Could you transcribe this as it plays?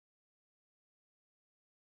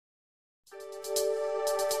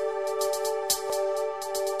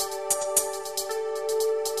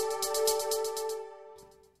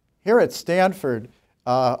Here at Stanford,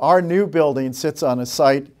 our new building sits on a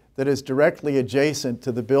site that is directly adjacent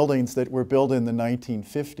to the buildings that were built in the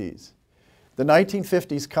 1950s. The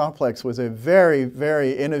 1950s complex was a very,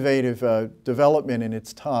 very innovative development in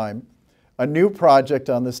its time, a new project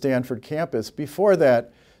on the Stanford campus. Before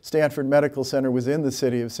that, Stanford Medical Center was in the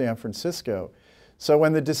city of San Francisco. So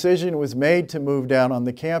when the decision was made to move down on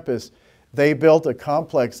the campus, they built a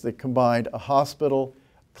complex that combined a hospital,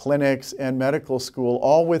 clinics, and medical school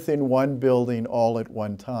all within one building all at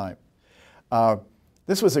one time.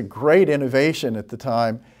 This was a great innovation at the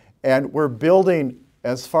time, and we're building,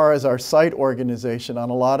 as far as our site organization, on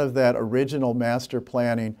a lot of that original master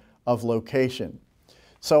planning of location.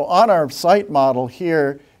 So on our site model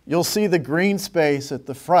here, you'll see the green space at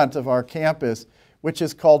the front of our campus, which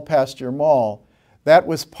is called Pasture Mall. That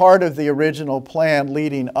was part of the original plan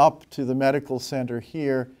leading up to the medical center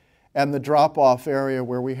here and the drop-off area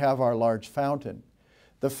where we have our large fountain.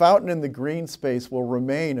 The fountain in the green space will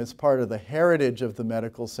remain as part of the heritage of the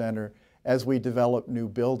medical center as we develop new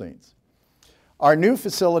buildings. Our new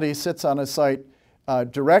facility sits on a site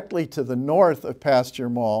directly to the north of Pasture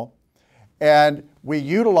Mall, and we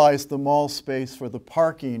utilize the mall space for the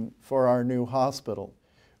parking for our new hospital.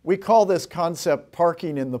 We call this concept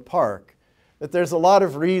parking in the park, but there's a lot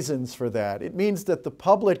of reasons for that. It means that the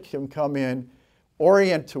public can come in,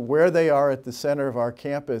 orient to where they are at the center of our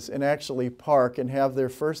campus, and actually park and have their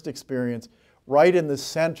first experience right in the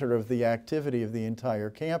center of the activity of the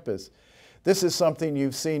entire campus. This is something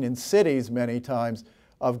you've seen in cities many times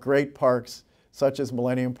of great parks, such as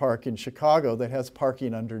Millennium Park in Chicago, that has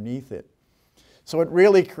parking underneath it. So it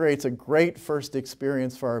really creates a great first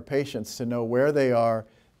experience for our patients to know where they are.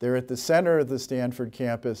 They're at the center of the Stanford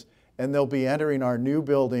campus, and they'll be entering our new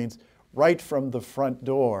buildings right from the front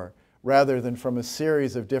door, rather than from a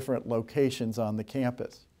series of different locations on the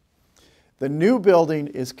campus. The new building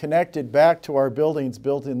is connected back to our buildings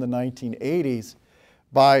built in the 1980s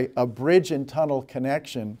by a bridge and tunnel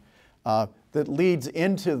connection that leads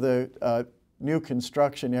into the new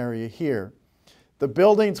construction area here. The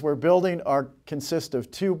buildings we're building consist of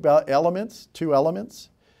two elements,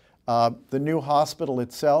 the new hospital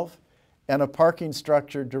itself and a parking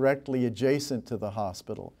structure directly adjacent to the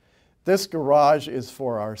hospital. This garage is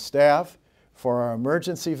for our staff, for our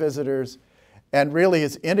emergency visitors, and really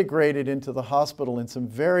is integrated into the hospital in some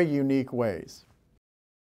very unique ways.